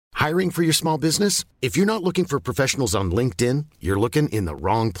Hiring for your small business? If you're not looking for professionals on LinkedIn, you're looking in the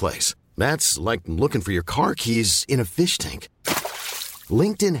wrong place. That's like looking for your car keys in a fish tank.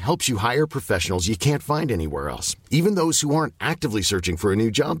 LinkedIn helps you hire professionals you can't find anywhere else, even those who aren't actively searching for a new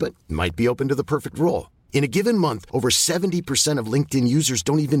job but might be open to the perfect role. In a given month, over 70% of LinkedIn users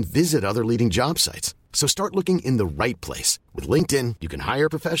don't even visit other leading job sites. So start looking in the right place. With LinkedIn, you can hire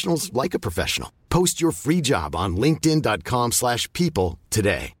professionals like a professional. Post your free job on linkedin.com/people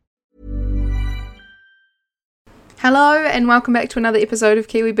today. Hello and welcome back to another episode of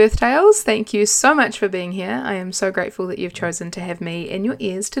Kiwi Birth Tales. Thank you so much for being here. I am so grateful that you've chosen to have me in your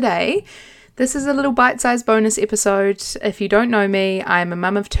ears today. This is a little bite-sized bonus episode. If you don't know me, I'm a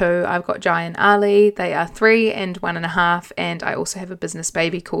mum of two. I've got Jai and Ali. They are 3 and 1.5, and I also have a business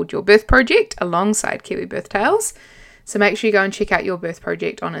baby called Your Birth Project alongside Kiwi Birth Tales. So make sure you go and check out Your Birth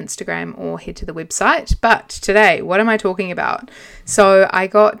Project on Instagram or head to the website. But today, what am I talking about? So I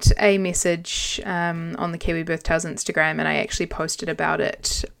got a message on the Kiwi Birth Tales Instagram, and I actually posted about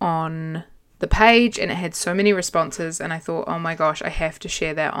it on the page, and it had so many responses, and I thought, oh my gosh, I have to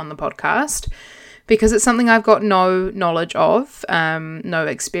share that on the podcast because it's something I've got no knowledge of, no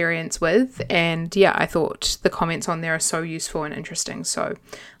experience with, and yeah, I thought the comments on there are so useful and interesting, so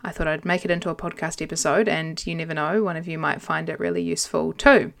I thought I'd make it into a podcast episode, and you never know, one of you might find it really useful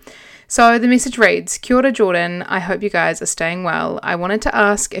too. So the message reads, Kia ora Jordan, I hope you guys are staying well. I wanted to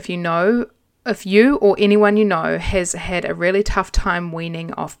ask if you or anyone you know has had a really tough time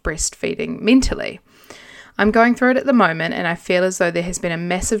weaning off breastfeeding mentally. I'm going through it at the moment and I feel as though there has been a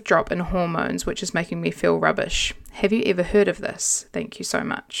massive drop in hormones which is making me feel rubbish. Have you ever heard of this? Thank you so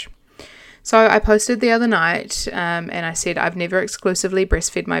much. So I posted the other night and I said I've never exclusively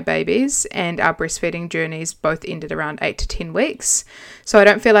breastfed my babies and our breastfeeding journeys both ended around 8 to 10 weeks. So I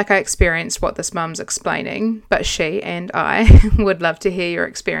don't feel like I experienced what this mum's explaining, but she and I would love to hear your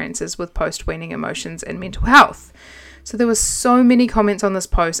experiences with post-weaning emotions and mental health. So there was so many comments on this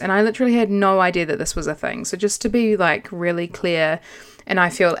post and I literally had no idea that this was a thing. So just to be like really clear, and I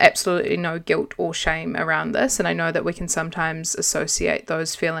feel absolutely no guilt or shame around this. And I know that we can sometimes associate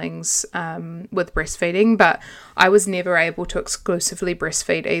those feelings with breastfeeding, but I was never able to exclusively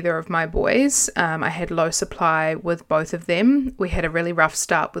breastfeed either of my boys. I had low supply with both of them. We had a really rough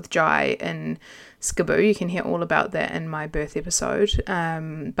start with Jai and Skaboo. You can hear all about that in my birth episode.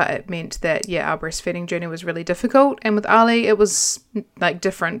 But it meant that, our breastfeeding journey was really difficult. And with Ali, it was like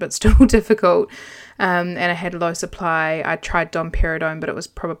different, but still difficult. And I had low supply. I tried domperidone, but it was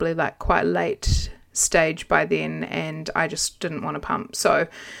probably like quite late stage by then, and I just didn't want to pump. So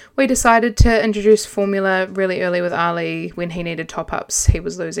we decided to introduce formula really early with Ali when he needed top-ups. He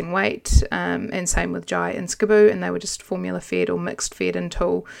was losing weight, and same with Jai and Skaboo, and they were just formula fed or mixed fed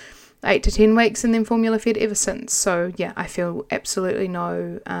until 8 to 10 weeks and then formula fed ever since. So I feel absolutely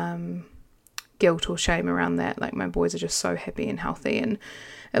no guilt or shame around that. Like my boys are just so happy and healthy and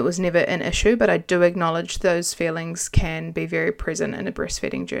it was never an issue, but I do acknowledge those feelings can be very present in a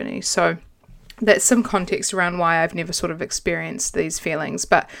breastfeeding journey. So that's some context around why I've never sort of experienced these feelings.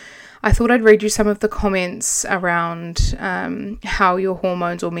 But I thought I'd read you some of the comments around how your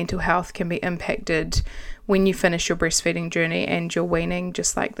hormones or mental health can be impacted when you finish your breastfeeding journey and you're weaning,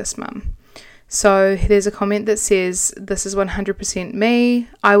 just like this mum. So there's a comment that says, this is 100% me.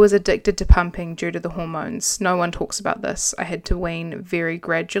 I was addicted to pumping due to the hormones. No one talks about this. I had to wean very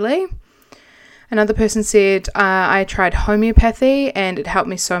gradually. Another person said, I tried homeopathy and it helped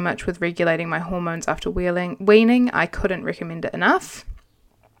me so much with regulating my hormones after weaning. I couldn't recommend it enough.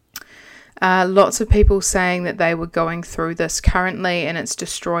 Lots of people saying that they were going through this currently and it's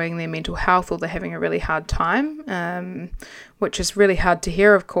destroying their mental health or they're having a really hard time, which is really hard to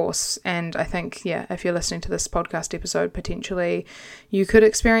hear, of course. And I think, if you're listening to this podcast episode, potentially you could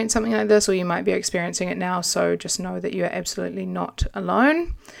experience something like this or you might be experiencing it now. So just know that you are absolutely not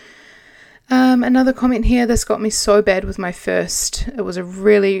alone. Another comment here, this got me so bad with my first. It was a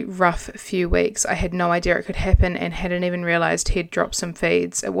really rough few weeks. I had no idea it could happen and hadn't even realised he'd dropped some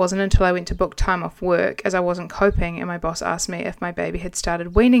feeds. It wasn't until I went to book time off work as I wasn't coping and my boss asked me if my baby had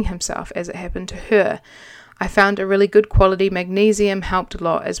started weaning himself as it happened to her. I found a really good quality magnesium helped a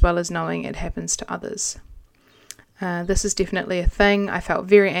lot, as well as knowing it happens to others. This is definitely a thing. I felt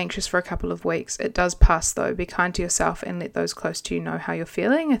very anxious for a couple of weeks. It does pass though. Be kind to yourself and let those close to you know how you're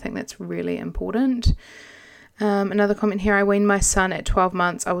feeling. I think that's really important. Another comment here, I weaned my son at 12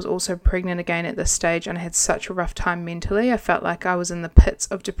 months. I was also pregnant again at this stage and I had such a rough time mentally. I felt like I was in the pits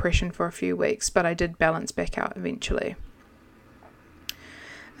of depression for a few weeks, but I did balance back out eventually.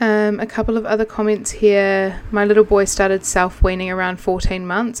 A couple of other comments here. My little boy started self-weaning around 14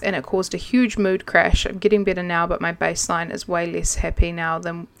 months and it caused a huge mood crash. I'm getting better now, but my baseline is way less happy now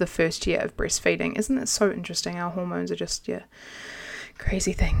than the first year of breastfeeding. Isn't that so interesting? Our hormones are just,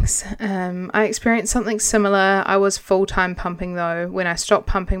 crazy things. I experienced something similar. I was full-time pumping though. When I stopped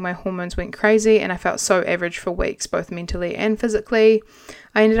pumping, my hormones went crazy and I felt so average for weeks, both mentally and physically.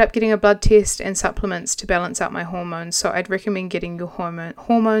 I ended up getting a blood test and supplements to balance out my hormones, so I'd recommend getting your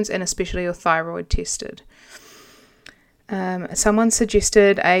hormones and especially your thyroid tested. Someone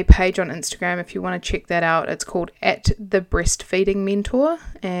suggested a page on Instagram if you want to check that out. It's called @the-breastfeeding mentor,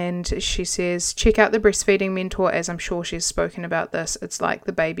 and she says check out the breastfeeding mentor, as I'm sure she's spoken about this. It's like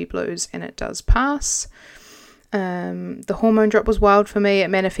the baby blues and it does pass. The hormone drop was wild for me. It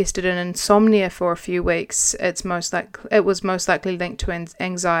manifested in insomnia for a few weeks. It was most likely linked to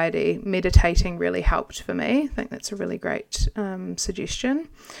anxiety. Meditating really helped for me. I think that's a really great suggestion.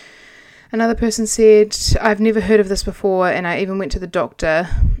 Another person said, I've never heard of this before and I even went to the doctor.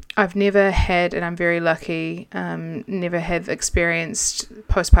 I've never had, and I'm very lucky, never have experienced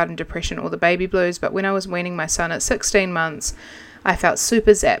postpartum depression or the baby blues, but when I was weaning my son at 16 months, I felt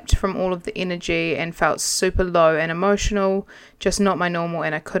super zapped from all of the energy and felt super low and emotional, just not my normal,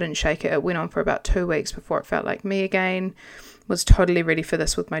 and I couldn't shake it. It went on for about 2 weeks before it felt like me again. Was totally ready for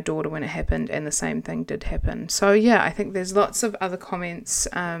this with my daughter when it happened, and the same thing did happen. So yeah, I think there's lots of other comments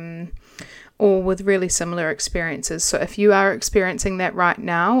all with really similar experiences. So if you are experiencing that right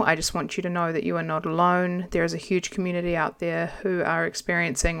now, I just want you to know that you are not alone. There is a huge community out there who are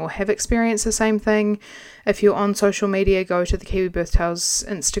experiencing or have experienced the same thing. If you're on social media, go to the Kiwi Birth Tales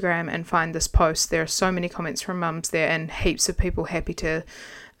Instagram and find this post. There are so many comments from mums there and heaps of people happy to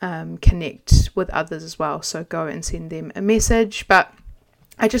connect with others as well, so go and send them a message. But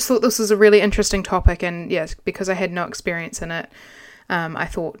I just thought this was a really interesting topic, and yes, because I had no experience in it, I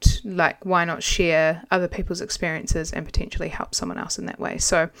thought, why not share other people's experiences and potentially help someone else in that way.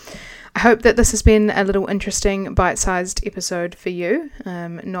 So I hope that this has been a little interesting bite-sized episode for you.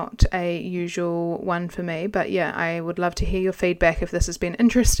 Not a usual one for me, but yeah, I would love to hear your feedback if this has been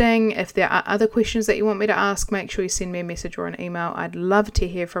interesting. If there are other questions that you want me to ask, make sure you send me a message or an email. I'd love to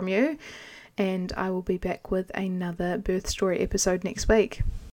hear from you, and I will be back with another birth story episode next week.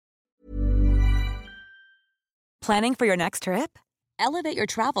 Planning for your next trip? Elevate your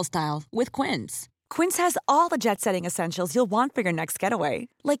travel style with Quince. Quince has all the jet-setting essentials you'll want for your next getaway,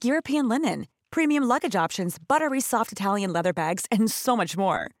 like European linen, premium luggage options, buttery soft Italian leather bags, and so much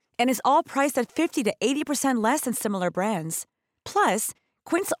more. And is all priced at 50 to 80% less than similar brands. Plus,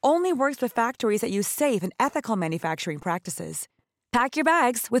 Quince only works with factories that use safe and ethical manufacturing practices. Pack your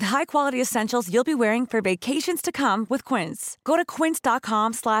bags with high-quality essentials you'll be wearing for vacations to come with Quince. Go to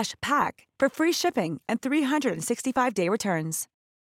quince.com/pack for free shipping and 365-day returns.